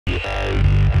Yeah,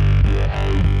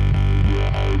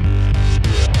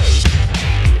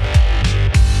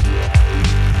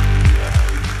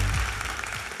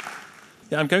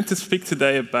 I'm going to speak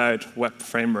today about web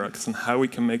frameworks and how we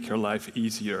can make your life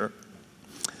easier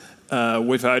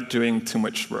without doing too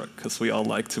much work, because we all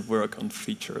like to work on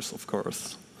features, of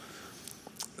course.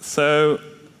 So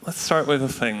let's start with a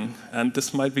thing, and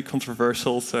this might be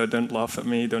controversial, so don't laugh at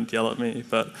me, don't yell at me,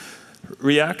 but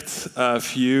React,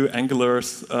 Vue, Angular,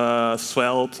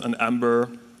 Svelte, and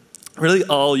Ember, really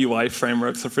all UI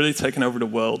frameworks have really taken over the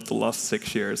world the last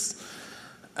 6 years.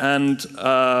 And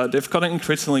they've gotten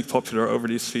increasingly popular over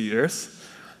these few years,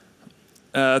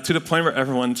 to the point where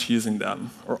everyone's using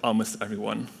them, or almost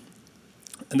everyone.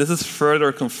 And this is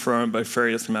further confirmed by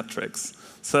various metrics.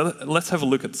 So let's have a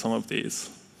look at some of these.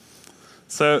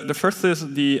 So the first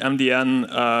is the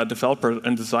MDN Developer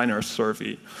and Designer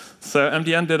Survey. So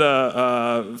MDN did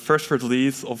a first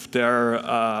release of their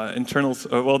internals.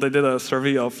 Well, they did a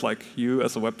survey of like you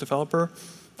as a web developer.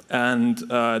 And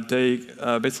they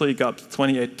basically got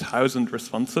 28,000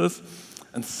 responses,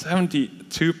 and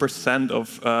 72%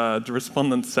 of the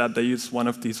respondents said they use one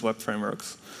of these web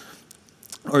frameworks,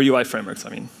 or UI frameworks, I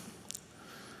mean.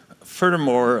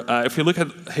 Furthermore, if you look at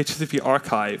HTTP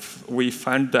Archive, we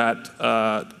found that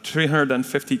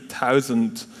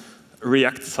 350,000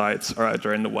 React sites are out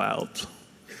there in the wild.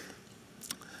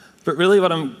 But really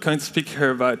what I'm going to speak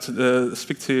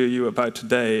to you about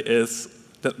today is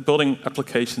that building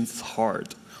applications is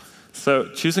hard. So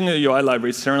choosing a UI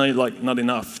library is certainly not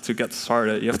enough to get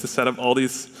started. You have to set up all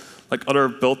these other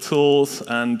build tools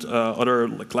and other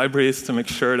libraries to make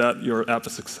sure that your app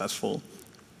is successful.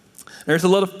 There's a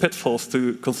lot of pitfalls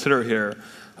to consider here.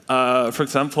 For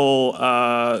example,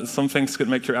 some things could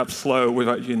make your app slow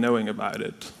without you knowing about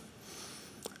it.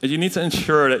 And you need to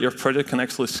ensure that your project can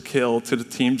actually scale to the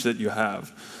teams that you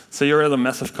have. So you're at a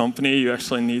massive company, you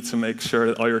actually need to make sure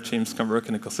that all your teams can work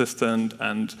in a consistent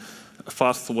and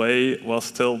fast way while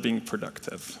still being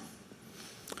productive.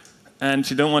 And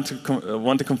you don't want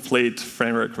to complete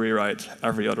framework rewrite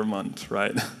every other month,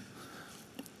 right?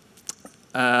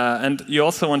 And you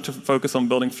also want to focus on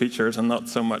building features and not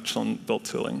so much on build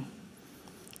tooling.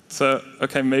 So,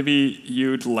 okay, maybe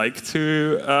you'd like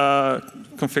to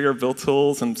configure build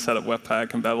tools and set up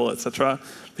Webpack and Babel, etc.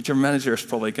 But your manager is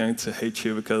probably going to hate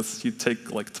you because you take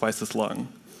twice as long.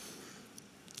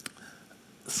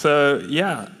 So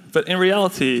yeah, but in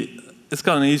reality, it's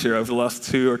gotten easier over the last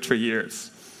 2 or 3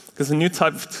 years, because a new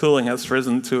type of tooling has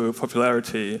risen to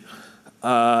popularity.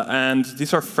 And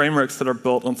these are frameworks that are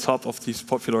built on top of these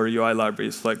popular UI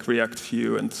libraries like React,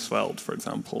 Vue, and Svelte, for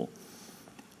example.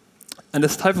 And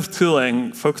this type of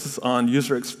tooling focuses on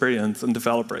user experience and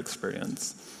developer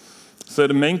experience. So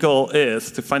the main goal is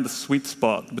to find the sweet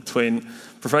spot between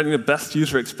providing the best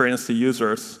user experience to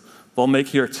users while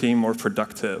making your team more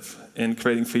productive in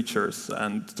creating features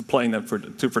and deploying them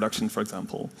to production, for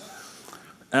example.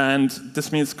 And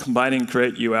this means combining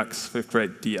great UX with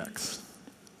great DX.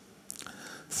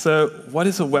 So what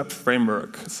is a web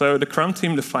framework? So the Chrome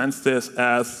team defines this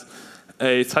as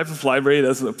a type of library that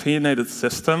is an opinionated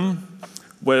system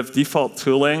with default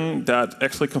tooling that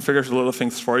actually configures a lot of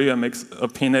things for you and makes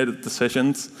opinionated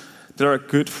decisions that are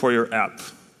good for your app.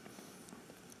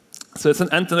 So it's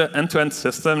an end-to-end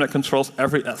system that controls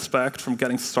every aspect from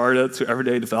getting started to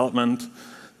everyday development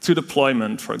to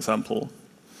deployment, for example.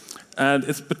 And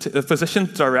it's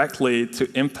positioned directly to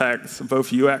impact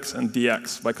both UX and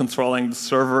DX by controlling the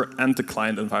server and the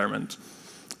client environment.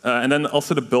 And then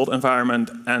also the build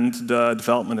environment and the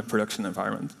development and production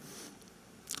environment.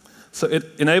 So it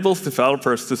enables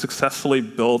developers to successfully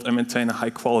build and maintain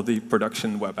high-quality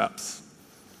production web apps.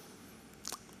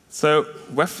 So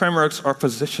web frameworks are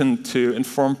positioned to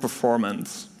inform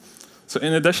performance. So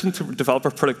in addition to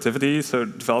developer productivity, so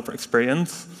developer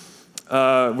experience,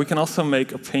 we can also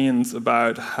make opinions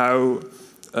about how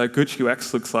good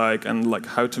UX looks like and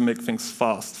how to make things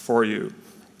fast for you.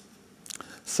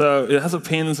 So it has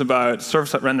opinions about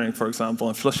server-side rendering, for example,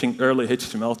 and flushing early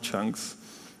HTML chunks,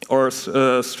 or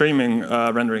streaming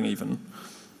rendering even.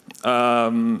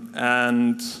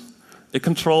 And it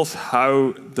controls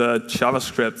how the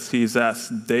JavaScript,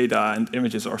 CSS, data, and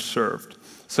images are served.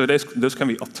 So those can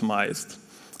be optimized.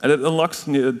 And it unlocks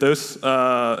those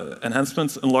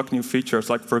enhancements unlock new features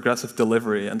like progressive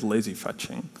delivery and lazy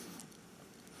fetching.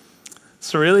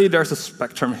 So really, there's a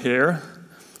spectrum here.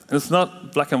 And it's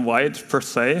not black and white per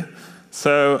se.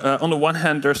 So on the one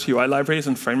hand, there's UI libraries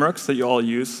and frameworks that you all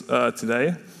use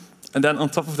today. And then on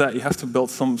top of that, you have to build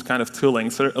some kind of tooling.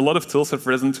 So a lot of tools have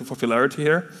risen to popularity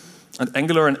here. And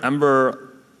Angular and Ember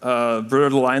blur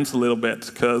the lines a little bit,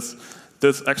 because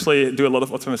does actually do a lot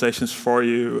of optimizations for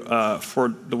you for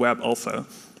the web also.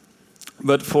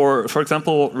 But for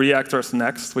example, React, there's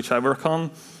Next, which I work on.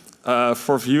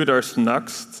 For Vue, there's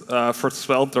Nuxt. For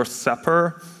Svelte, there's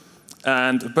Zapper.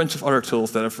 And a bunch of other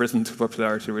tools that have risen to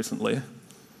popularity recently.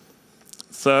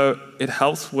 So it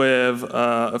helps with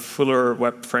a fuller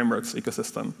web frameworks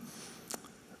ecosystem.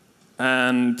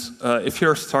 And if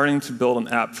you're starting to build an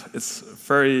app, it's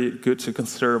very good to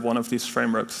consider one of these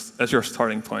frameworks as your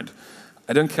starting point.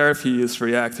 I don't care if you use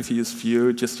React, if you use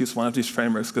Vue, just use one of these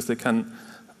frameworks because they can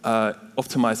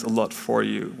optimize a lot for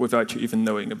you without you even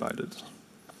knowing about it.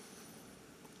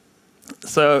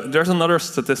 So there's another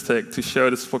statistic to show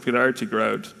this popularity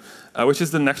growth, which is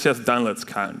the Next.js downloads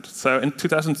count. So in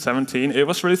 2017, it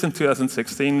was released in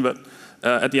 2016, but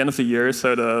at the end of the year,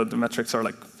 so the metrics are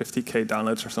like 50K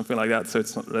downloads or something like that, so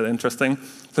it's not really interesting.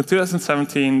 So in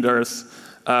 2017, there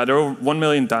were 1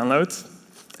 million downloads.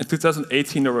 In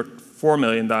 2018, there were 4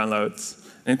 million downloads.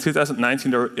 And in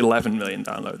 2019, there were 11 million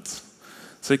downloads.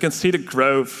 So you can see the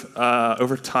growth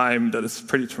over time that is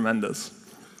pretty tremendous.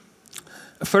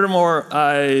 Furthermore,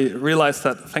 I realized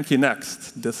that Thank You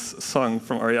Next, this song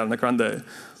from Ariana Grande,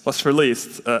 was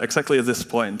released exactly at this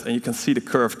point, and you can see the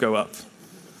curve go up.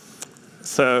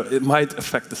 So it might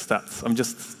affect the stats. I'm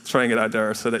just throwing it out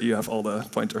there so that you have all the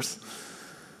pointers.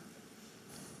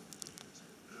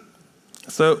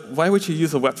 So why would you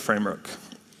use a web framework?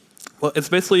 Well, it's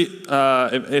basically,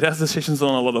 it has decisions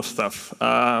on a lot of stuff.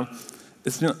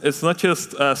 It's not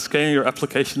just scaling your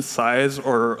application size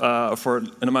or for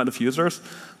an amount of users,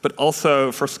 but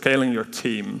also for scaling your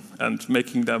team and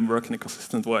making them work in a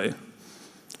consistent way.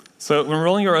 So when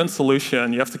rolling your own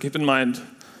solution, you have to keep in mind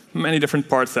many different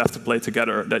parts that have to play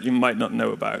together that you might not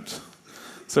know about.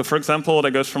 So for example,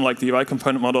 that goes from like the UI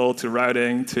component model to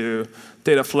routing to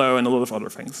data flow and a lot of other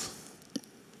things.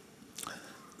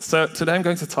 So today I'm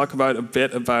going to talk about a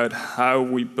bit about how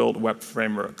we build web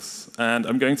frameworks. And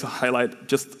I'm going to highlight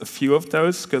just a few of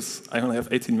those, because I only have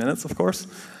 18 minutes, of course.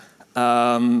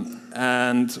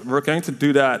 And we're going to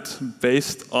do that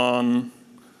based on,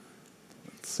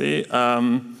 let's see,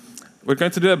 we're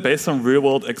going to do that based on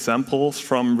real-world examples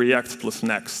from React plus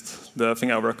Next, the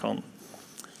thing I work on.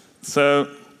 So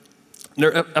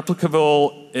they're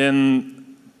applicable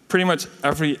in pretty much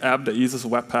every app that uses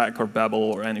Webpack or Babel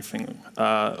or anything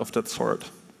of that sort.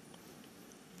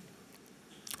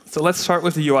 So let's start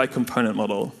with the UI component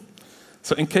model.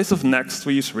 So in case of Next,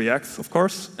 we use React, of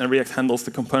course, and React handles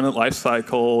the component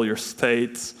lifecycle, your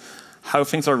states, how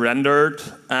things are rendered.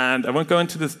 And I won't go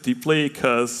into this deeply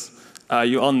because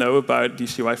you all know about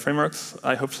these UI frameworks.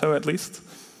 I hope so, at least.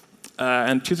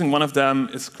 And choosing one of them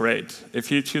is great.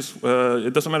 If you choose,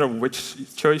 it doesn't matter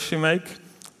which choice you make.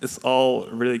 It's all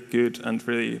really good and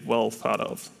really well thought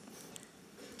of.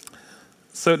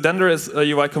 So then there is a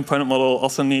UI component model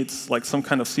also needs like some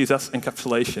kind of CSS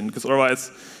encapsulation, because otherwise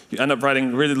you end up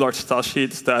writing really large style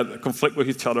sheets that conflict with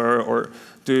each other or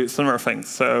do similar things.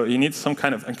 So you need some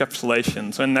kind of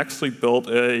encapsulation. So in Next we built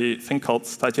a thing called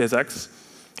dotJS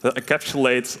that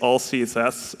encapsulates all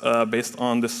CSS based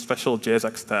on this special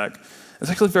JSX tag.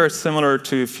 It's actually very similar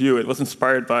to Vue. It was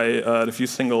inspired by the Vue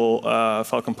single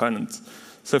file component.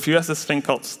 So Vue has this thing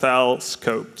called style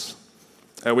scoped,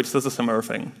 which does a similar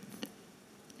thing.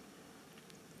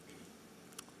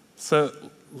 So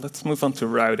let's move on to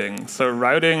routing. So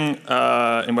routing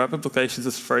in web applications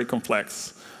is very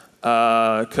complex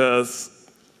because,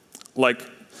 like,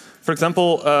 for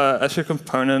example, as your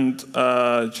component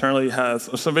generally has,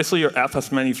 so basically your app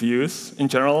has many views in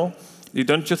general. You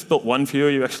don't just build one view,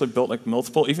 you actually build like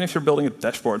multiple, even if you're building a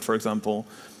dashboard, for example.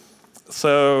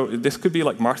 So this could be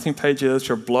like marketing pages,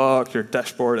 your blog, your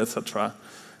dashboard, etc.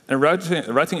 And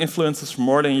routing influences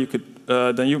more than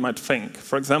you might think.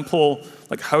 For example,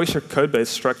 like how is your code base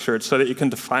structured so that you can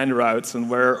define routes and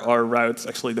where are routes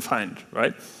actually defined,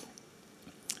 right?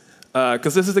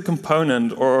 Because this is a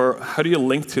component, or how do you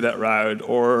link to that route?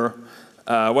 Or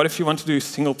what if you want to do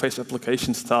single-page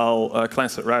application style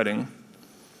client-side routing?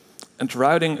 And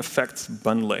routing affects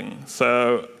bundling.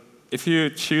 So if you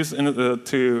choose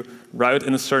to route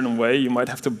in a certain way, you might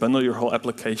have to bundle your whole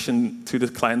application to the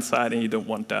client side, and you don't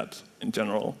want that in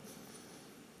general.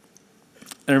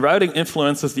 And routing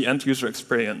influences the end user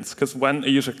experience, because when a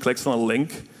user clicks on a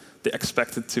link, they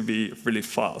expect it to be really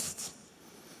fast.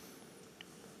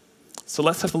 So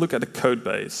let's have a look at the code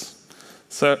base.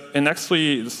 So in Next,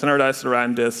 we standardized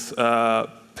around this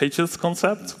pages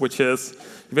concept, which is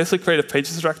you basically create a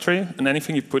pages directory, and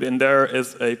anything you put in there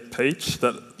is a page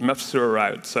that maps to a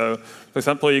route. So, for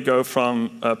example, you go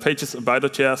from pages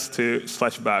about.js to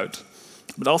 /about.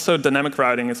 But also dynamic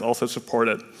routing is also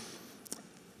supported.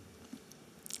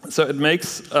 So it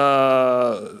makes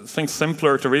things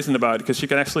simpler to reason about, because you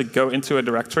can actually go into a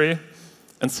directory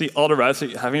and see all the routes that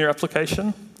you have in your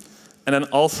application. And then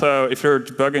also, if you're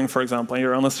debugging, for example, and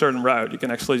you're on a certain route, you can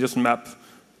actually just map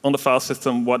on the file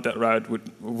system what that route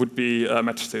would be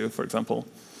matched to, for example.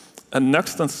 And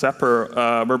Next and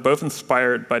Zapper were both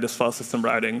inspired by this file system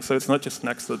routing, so it's not just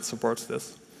Next that supports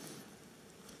this.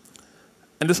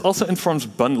 And this also informs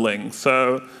bundling.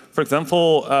 So, for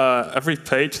example, every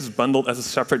page is bundled as a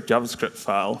separate JavaScript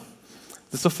file.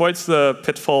 This avoids the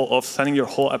pitfall of sending your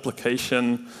whole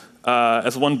application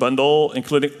as one bundle,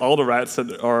 including all the routes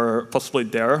that are possibly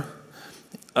there,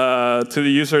 to the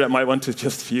user that might want to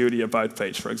just view the About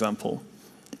page, for example.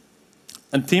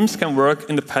 And teams can work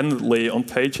independently on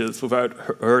pages without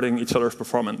hurting each other's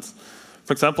performance.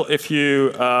 For example, if you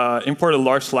import a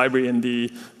large library in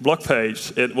the blog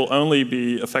page, it will only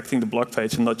be affecting the blog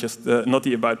page and not just not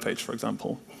the About page, for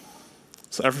example.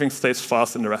 So everything stays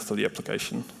fast in the rest of the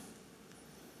application.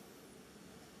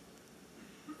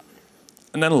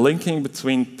 And then linking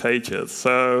between pages.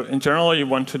 So in general, you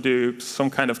want to do some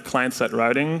kind of client-side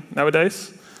routing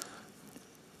nowadays.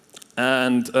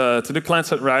 And to do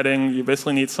client-side routing, you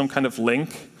basically need some kind of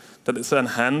link that is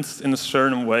enhanced in a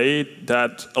certain way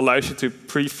that allows you to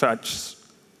prefetch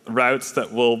routes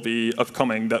that will be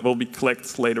upcoming, that will be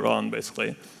clicked later on,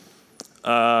 basically.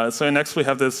 So in Next, we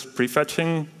have this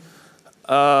prefetching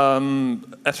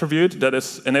attribute that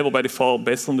is enabled by default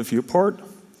based on the viewport.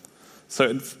 So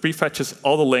it prefetches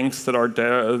all the links that are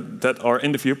there, that are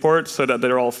in the viewport, so that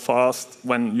they're all fast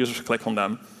when users click on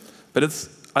them. But it's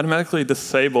automatically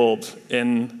disabled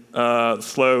in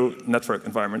slow network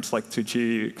environments like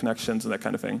 2G connections and that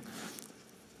kind of thing.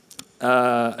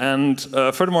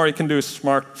 Furthermore, you can do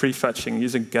smart prefetching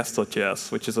using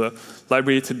guess.js, which is a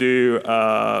library to do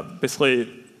basically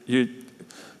you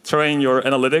throw in your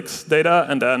analytics data,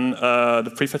 and then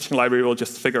the prefetching library will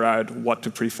just figure out what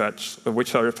to prefetch,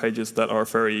 which are the pages that are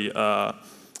very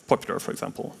popular, for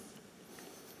example.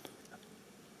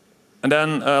 And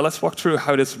then let's walk through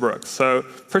how this works. So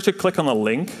first you click on a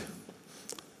link.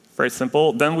 Very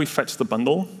simple. Then we fetch the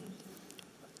bundle.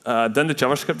 Then the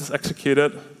JavaScript is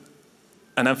executed.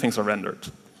 And then things are rendered.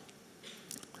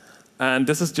 And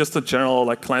this is just a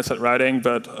general client-side routing.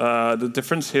 But the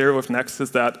difference here with Next is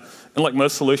that, unlike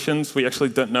most solutions, we actually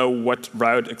don't know what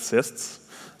route exists.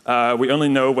 We only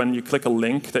know when you click a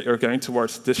link that you're going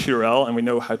towards this URL, and we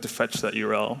know how to fetch that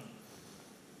URL.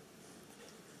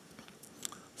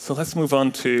 So let's move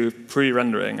on to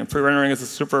pre-rendering. And pre-rendering is a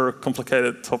super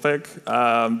complicated topic,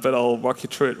 but I'll walk you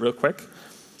through it real quick.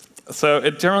 So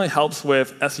it generally helps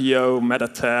with SEO, meta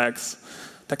tags,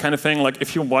 that kind of thing. Like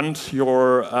if you want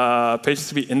your pages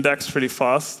to be indexed pretty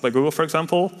fast by Google, for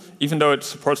example, even though it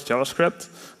supports JavaScript,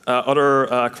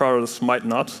 other crawlers might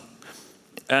not.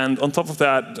 And on top of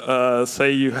that,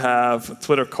 say you have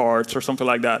Twitter cards or something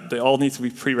like that, they all need to be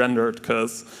pre-rendered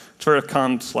because Twitter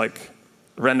can't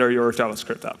render your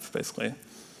JavaScript app, basically.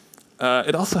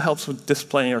 It also helps with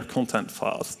displaying your content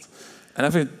fast. And I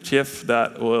have a GIF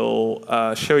that will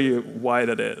show you why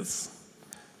that is.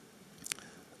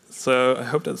 So I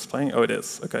hope that's playing. Oh, it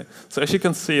is. OK. So as you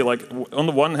can see, on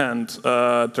the one hand,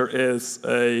 there is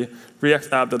a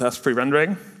React app that has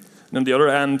pre-rendering. And on the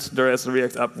other hand, there is a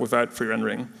React app without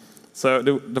pre-rendering. So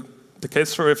the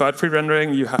case for without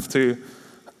pre-rendering, you have to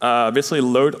basically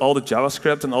load all the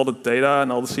JavaScript and all the data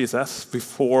and all the CSS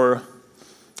before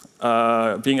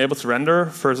being able to render,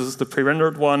 versus the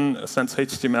pre-rendered one sends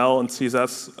HTML and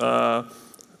CSS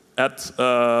at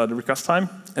the request time,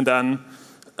 and then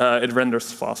it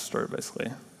renders faster,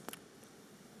 basically.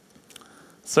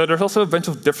 So there's also a bunch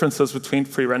of differences between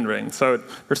pre-rendering. So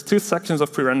there's two sections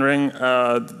of pre-rendering.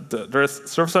 There's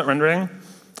server-side rendering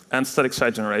and static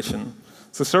site generation.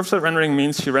 So server-side rendering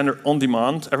means you render on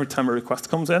demand every time a request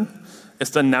comes in.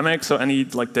 It's dynamic, so any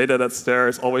data that's there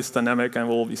is always dynamic and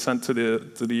will be sent to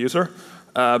the user.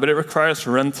 But it requires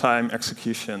runtime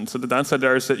execution. So the downside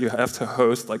there is that you have to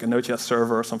host a Node.js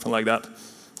server or something like that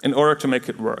in order to make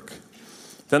it work.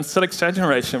 Then static site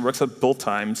generation works at build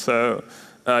time. So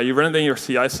you run it in your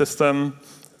CI system.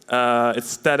 It's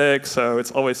static, so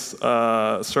it's always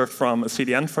served from a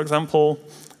CDN, for example,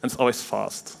 and it's always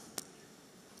fast.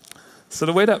 So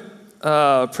the way that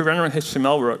pre-rendering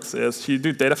HTML works is you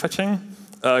do data fetching,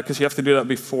 because you have to do that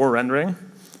before rendering.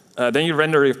 Then you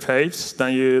render your page.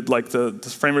 Then you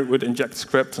this framework would inject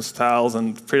scripts and styles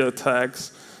and preload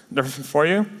tags and everything for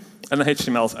you. And then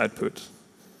HTML is output.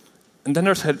 And then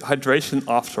there's hydration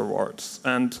afterwards.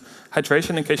 And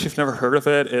hydration, in case you've never heard of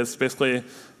it, is basically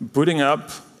booting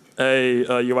up a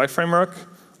UI framework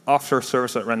after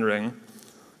server-side rendering.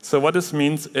 So what this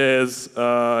means is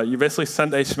you basically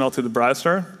send HTML to the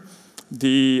browser,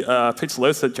 the page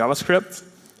loads the JavaScript,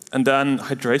 and then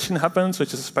hydration happens,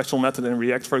 which is a special method in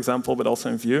React, for example, but also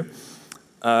in Vue.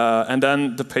 And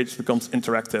then the page becomes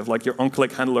interactive, like your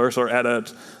on-click handlers are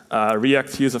added,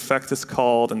 React use effect is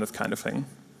called, and that kind of thing.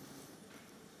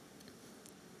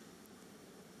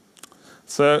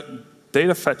 So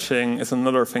data fetching is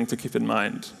another thing to keep in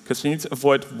mind, because you need to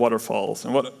avoid waterfalls.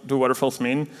 And what do waterfalls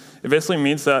mean? It basically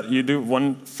means that you do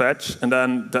one fetch, and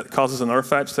then that causes another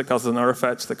fetch, that causes another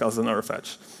fetch, that causes another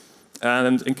fetch.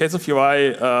 And in case of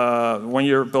UI, when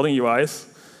you're building UIs,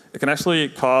 it can actually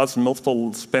cause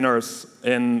multiple spinners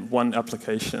in one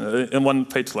application, in one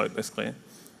page load, basically.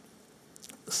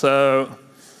 So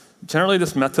generally,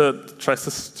 this method tries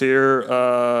to steer,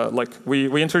 like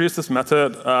we introduced this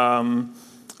method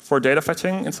for data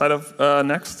fetching inside of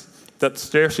Next that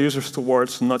steers users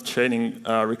towards not chaining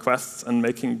requests and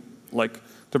making like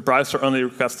the browser only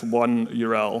request one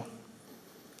URL.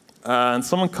 And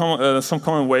some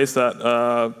common ways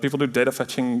that people do data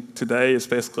fetching today is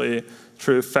basically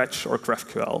through fetch or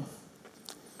GraphQL.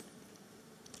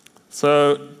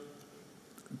 So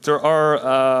there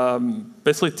are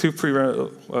basically two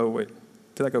oh wait,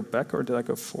 did I go back or did I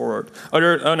go forward?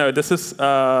 Oh no, this is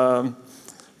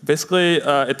basically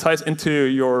it ties into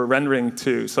your rendering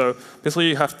too. So basically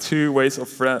you have two ways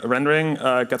of rendering: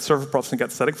 get server props and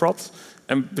get static props.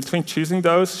 And between choosing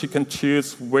those, you can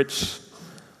choose which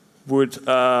would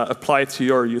apply to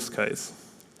your use case.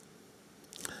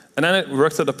 And then it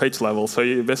works at the page level, so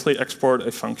you basically export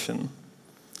a function.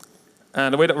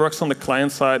 And the way that works on the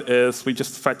client side is we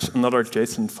just fetch another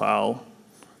JSON file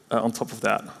on top of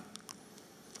that.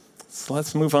 So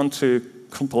let's move on to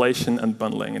compilation and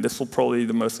bundling, and this will probably be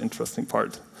the most interesting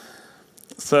part.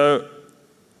 So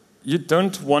you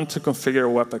don't want to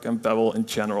configure Webpack and Babel in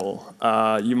general.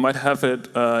 You might have it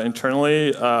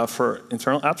internally for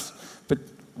internal apps, but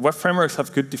web frameworks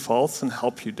have good defaults and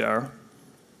help you there.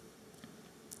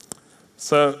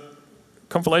 So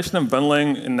compilation and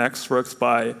bundling in Next works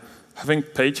by having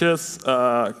pages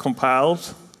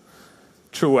compiled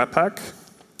through Webpack.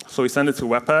 So we send it to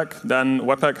Webpack. Then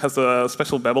Webpack has a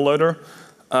special Babel loader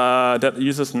that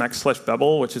uses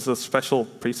Next/Babel, which is a special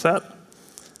preset.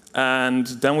 And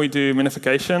then we do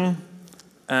minification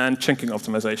and chunking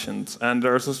optimizations. And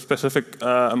there's a specific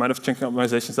amount of chunking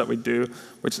optimizations that we do,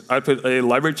 which output a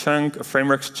library chunk, a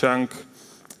frameworks chunk,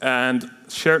 and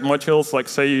shared modules. Like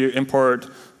say you import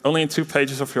only in 2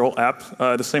 pages of your whole app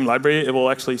the same library, it will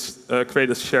actually create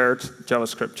a shared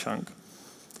JavaScript chunk.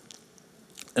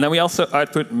 And then we also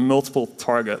output multiple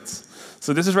targets.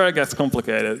 So this is where it gets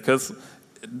complicated, because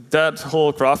that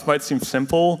whole graph might seem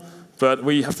simple, but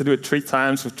we have to do it 3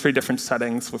 times with 3 different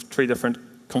settings, with 3 different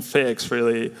configs,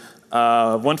 really.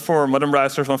 One for modern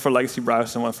browsers, one for legacy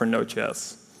browsers, and one for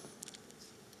Node.js.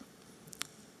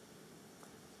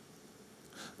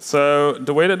 So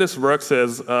the way that this works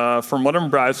is for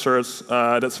modern browsers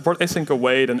that support async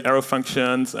await and arrow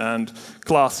functions and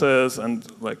classes and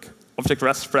like object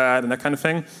rest spread and that kind of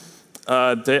thing,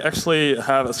 they actually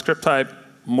have a script type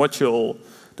module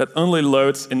that only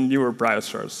loads in newer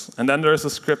browsers. And then there's a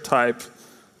script type,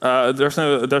 there's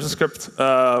a script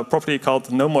property called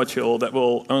noModule that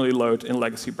will only load in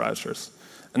legacy browsers.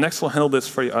 And Next will handle this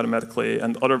for you automatically,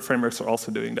 and other frameworks are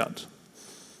also doing that.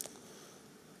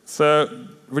 So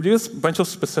we do a bunch of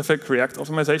specific React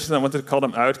optimizations. I wanted to call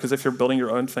them out, because if you're building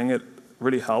your own thing, it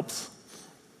really helps.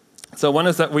 So one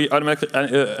is that we automatically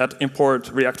add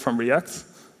import React from React.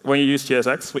 When you use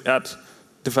JSX, we add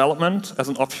development as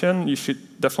an option. You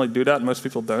should definitely do that. Most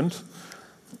people don't.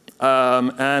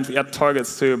 And we add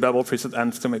targets to Babel preset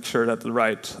ends to make sure that the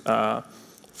right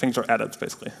things are added,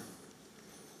 basically.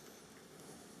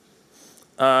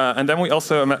 And then we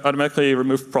also automatically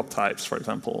remove prop types, for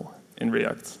example, in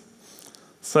React.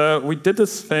 So we did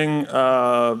this thing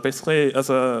basically as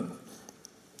an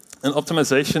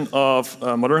optimization of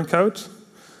modern code,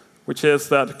 which is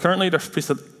that currently there's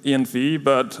preset env,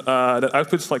 but that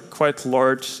outputs like quite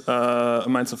large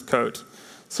amounts of code.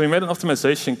 So we made an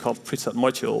optimization called preset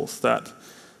modules that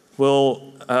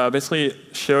will basically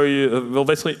show you, will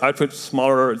basically output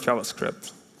smaller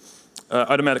JavaScript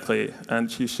automatically,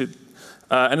 and you should,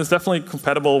 and it's definitely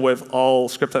compatible with all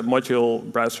script type module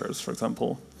browsers, for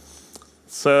example.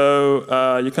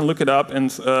 So you can look it up in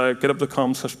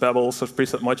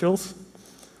github.com/babel/preset modules.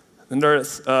 And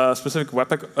there's specific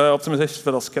Webpack optimizations,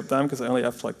 but I'll skip them because I only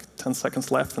have like 10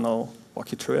 seconds left, and I'll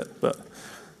walk you through it. But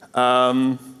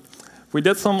we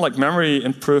did some like memory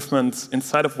improvements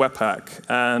inside of Webpack,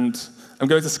 and I'm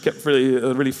going to skip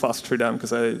really fast through them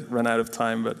because I ran out of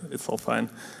time, but it's all fine.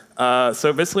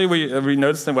 So basically, we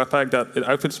noticed in Webpack that it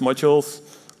outputs modules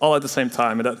all at the same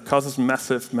time, and that causes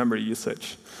massive memory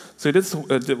usage. So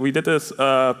we did this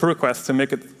pull request to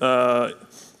make it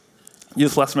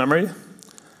use less memory,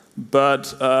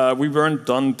 but we weren't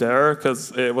done there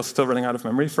because it was still running out of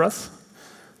memory for us.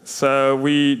 So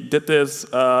we did this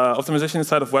optimization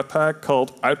inside of Webpack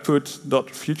called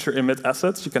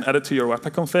output.futureEmit_assets. You can add it to your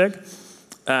Webpack config,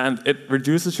 and it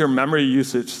reduces your memory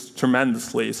usage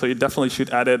tremendously. So you definitely should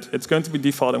add it. It's going to be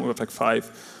default in Webpack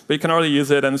 5, but you can already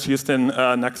use it, and it's used in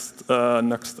Next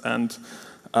and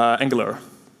Angular.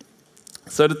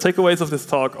 So the takeaways of this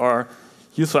talk are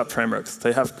use web frameworks.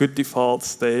 They have good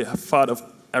defaults. They have thought of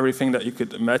everything that you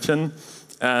could imagine.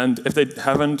 And if they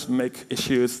haven't, make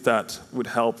issues that would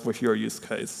help with your use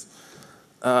case.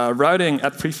 Routing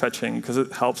at prefetching, because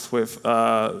it helps with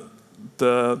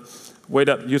the way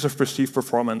that users perceive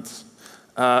performance.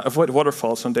 Avoid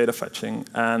waterfalls on data fetching.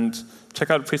 And check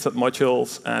out preset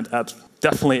modules, and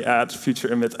definitely add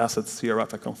future emit assets to your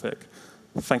Webpack config.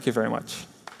 Thank you very much.